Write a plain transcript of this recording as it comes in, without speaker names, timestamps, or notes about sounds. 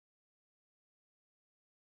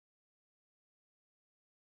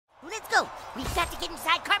Let's go. We've got to get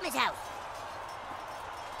inside Cartman's house.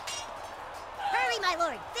 Hurry, my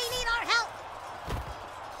lord. They need our help.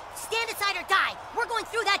 Stand aside or die. We're going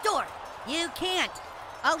through that door. You can't.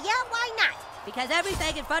 Oh, yeah? Why not? Because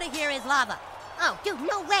everything in front of here is lava. Oh, dude,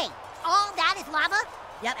 no way. All that is lava?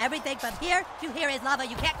 Yep, everything from here to here is lava.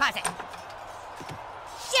 You can't cross it.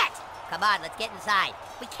 Shit! Come on, let's get inside.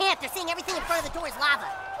 We can't. They're saying everything in front of the door is lava.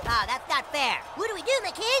 Oh, that's not fair. What do we do,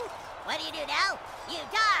 my king? What do you do now? You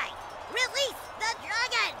die. Release the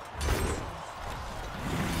dragon!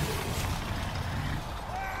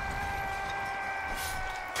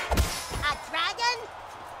 A dragon?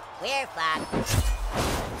 We're fucked.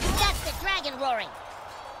 That's the dragon roaring.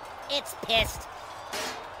 It's pissed.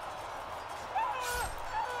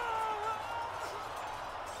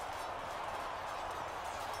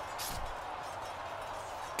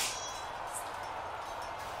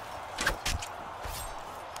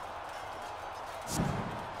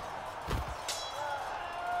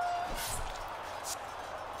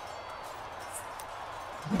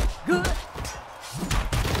 Good.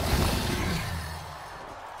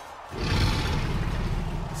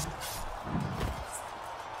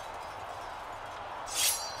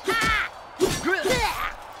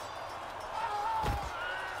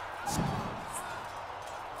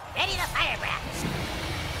 Ready to fire breath.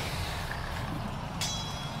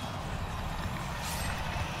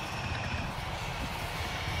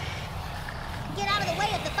 Get out of the way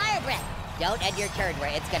of the fire breath. Don't end your turn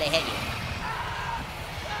where it's gonna hit you.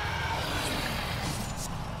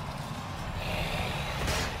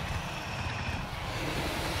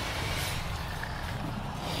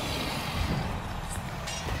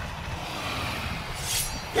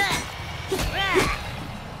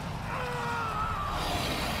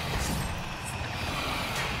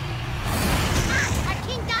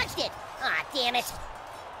 Damn it.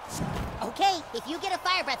 Okay, if you get a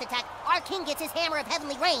fire breath attack, our king gets his hammer of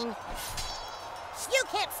heavenly rain. You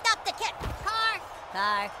can't stop the kick.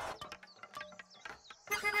 Car.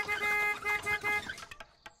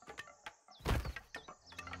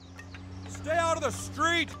 Stay out of the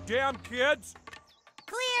street, damn kids!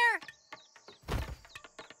 Clear.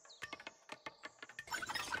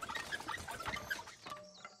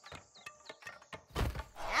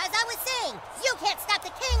 As I was saying, you can't stop the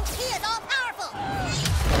king. He is all powerful.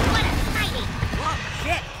 What a tiny. Whoa,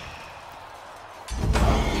 shit.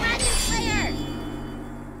 Dragon Slayer.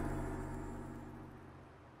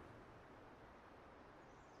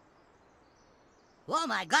 Oh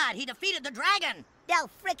my god, he defeated the dragon! No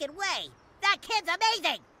frickin' way. That kid's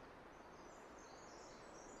amazing.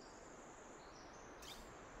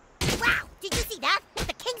 Wow, did you see that?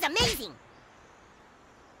 The king's amazing.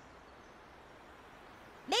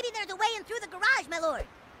 Maybe there's a way in through the garage, my lord.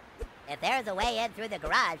 If there's a way in through the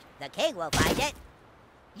garage, the king will find it.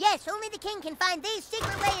 Yes, only the king can find the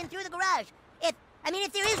secret way in through the garage. If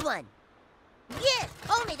there is one. Yes,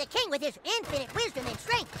 only the king with his infinite wisdom and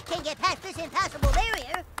strength can get past this impassable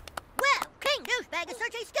barrier. Well, King Douchebag is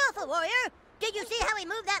such a skillful warrior. Did you see how he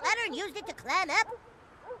moved that ladder and used it to climb up?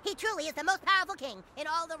 He truly is the most powerful king in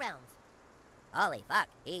all the realms. Holy fuck,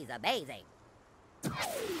 he's amazing.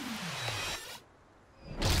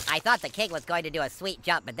 I thought the king was going to do a sweet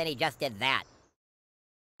jump, but then he just did that.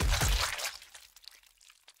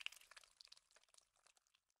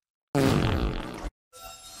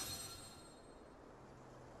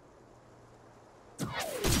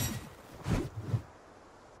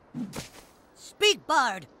 Speak,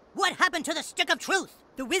 Bard! What happened to the stick of truth?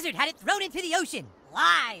 The wizard had it thrown into the ocean.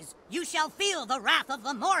 Lies! You shall feel the wrath of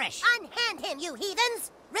the Moorish. Unhand him, you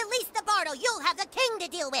heathens! Release the bard or you'll have the king to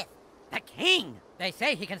deal with. The king! They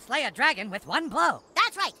say he can slay a dragon with one blow.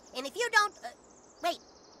 That's right, and if you don't... Wait,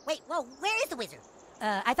 whoa, where is the wizard?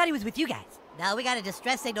 I thought he was with you guys. Now we got a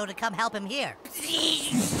distress signal to come help him here.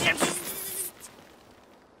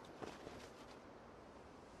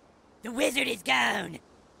 The wizard is gone.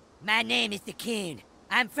 My name is the Coon.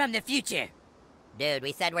 I'm from the future. Dude,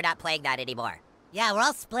 we said we're not playing that anymore. Yeah, we're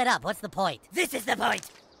all split up. What's the point? This is the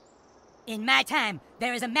point. In my time,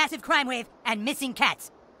 there is a massive crime wave and missing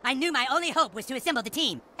cats. I knew my only hope was to assemble the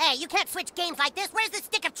team. Hey, you can't switch games like this. Where's the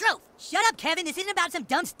stick of truth? Shut up, Kevin. This isn't about some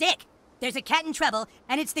dumb stick. There's a cat in trouble,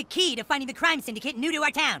 and it's the key to finding the crime syndicate new to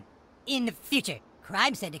our town. In the future.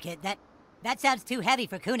 Crime syndicate? That sounds too heavy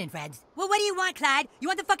for Coon and friends. Well, what do you want, Clyde? You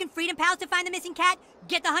want the fucking Freedom Pals to find the missing cat,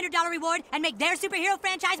 get the $100 reward, and make their superhero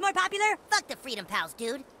franchise more popular? Fuck the Freedom Pals,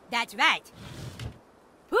 dude. That's right.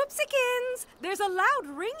 Poopsikins! There's a loud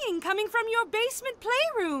ringing coming from your basement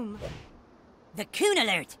playroom. The Coon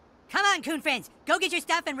Alert. Come on, Coon friends. Go get your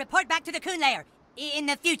stuff and report back to the Coon Lair. In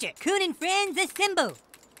the future. Coon and friends assemble.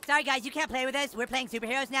 Sorry, guys, you can't play with us. We're playing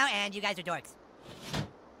superheroes now, and you guys are dorks.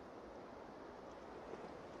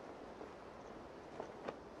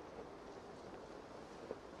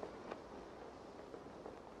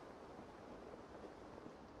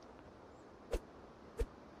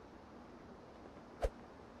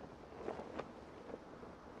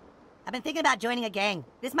 I've been thinking about joining a gang.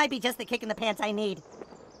 This might be just the kick in the pants I need.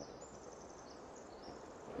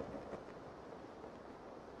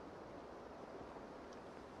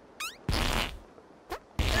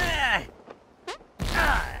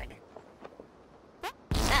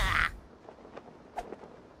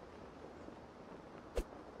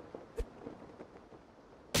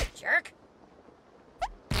 Jerk.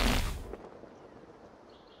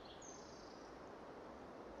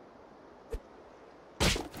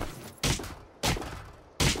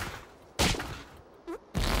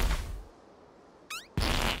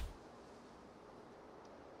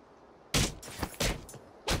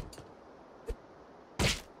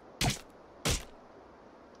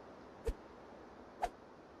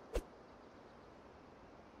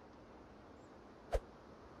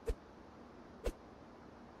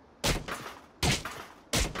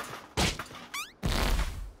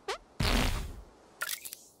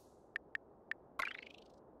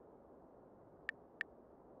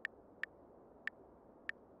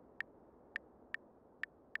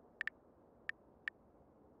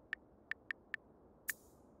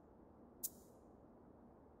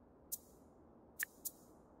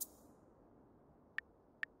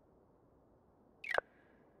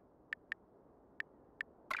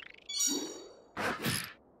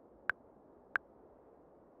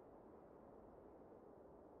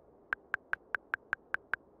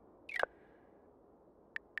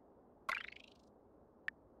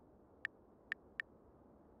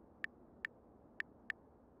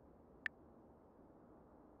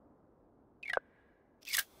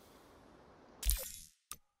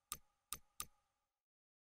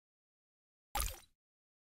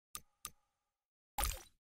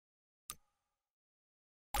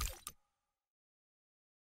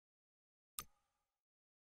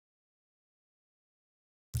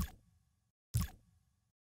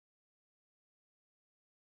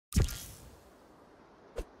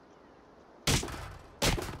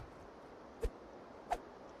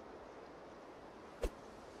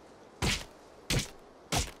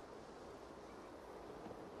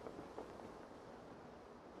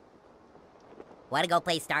 Want to go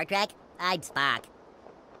play Star Trek? I'm Spock.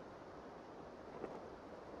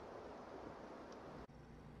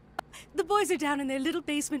 The boys are down in their little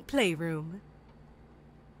basement playroom.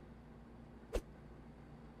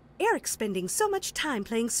 Eric's spending so much time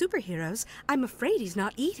playing superheroes, I'm afraid he's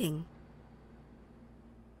not eating.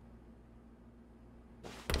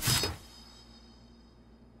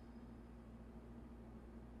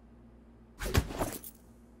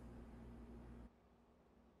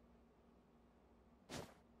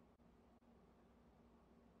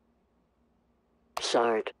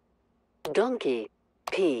 Shard. Donkey.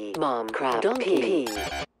 P. Mom crab. Donkey. P.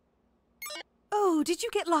 Oh, did you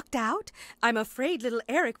get locked out? I'm afraid little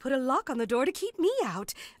Eric put a lock on the door to keep me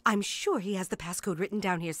out. I'm sure he has the passcode written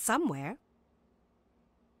down here somewhere.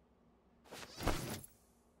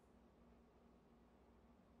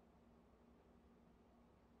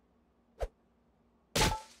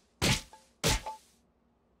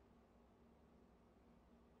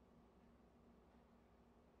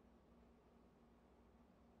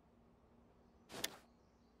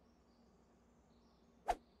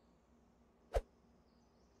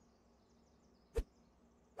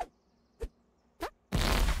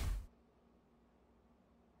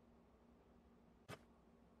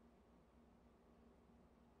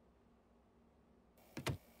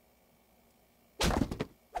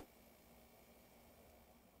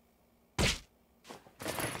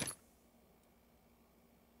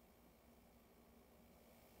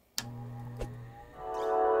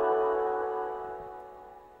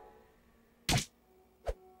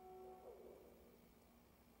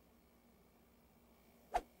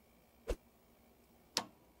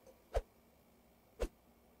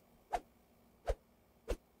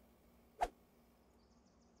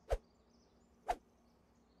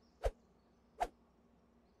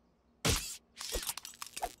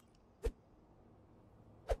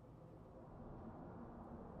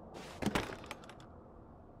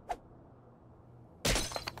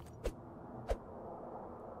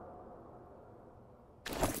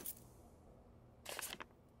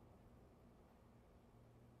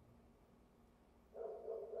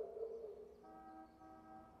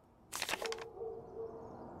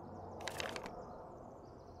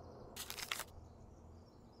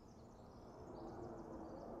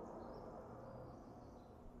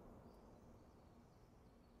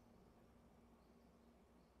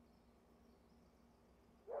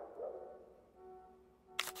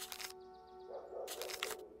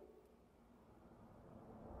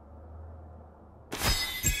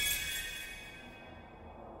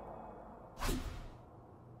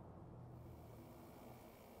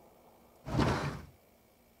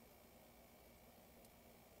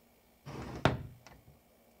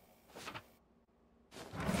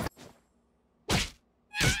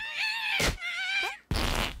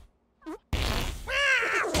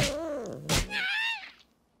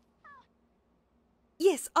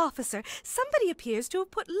 Yes, officer. Somebody appears to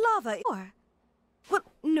have put lava in. Well,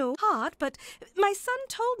 no hot, but my son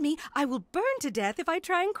told me I will burn to death if I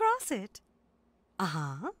try and cross it.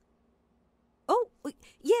 Uh-huh. Oh,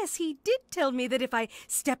 yes, he did tell me that if I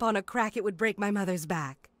step on a crack, it would break my mother's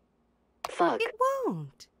back. Fuck. It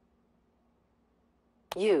won't.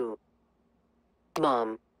 You.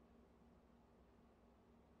 Mom.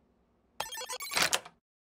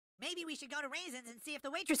 Maybe we should go to Raisins and see if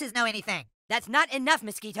the waitresses know anything. That's not enough,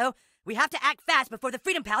 Mosquito. We have to act fast before the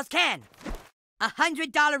Freedom Pals can.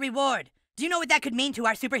 $100 reward. Do you know what that could mean to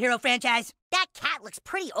our superhero franchise? That cat looks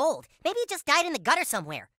pretty old. Maybe it just died in the gutter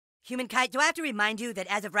somewhere. Human Kite, do I have to remind you that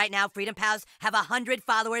as of right now, Freedom Pals have 100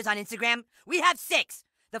 followers on Instagram? We have 6.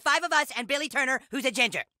 The 5 of us and Billy Turner, who's a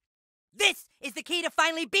ginger. This is the key to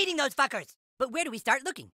finally beating those fuckers. But where do we start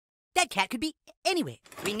looking? That cat could be anywhere.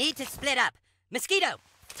 We need to split up. Mosquito,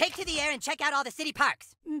 take to the air and check out all the city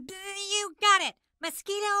parks. You got it.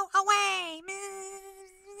 Mosquito away.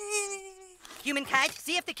 Human Kite,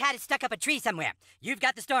 see if the cat is stuck up a tree somewhere. You've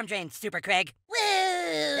got the storm drain, Super Craig. Woo!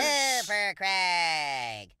 Super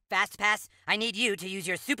Craig! Fast Pass, I need you to use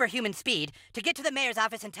your superhuman speed to get to the mayor's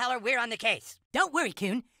office and tell her we're on the case. Don't worry,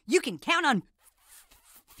 Coon. You can count on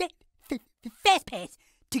Fast Pass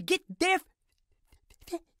to get there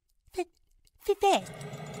fast.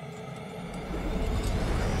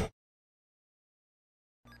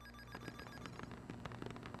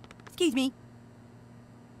 Excuse me.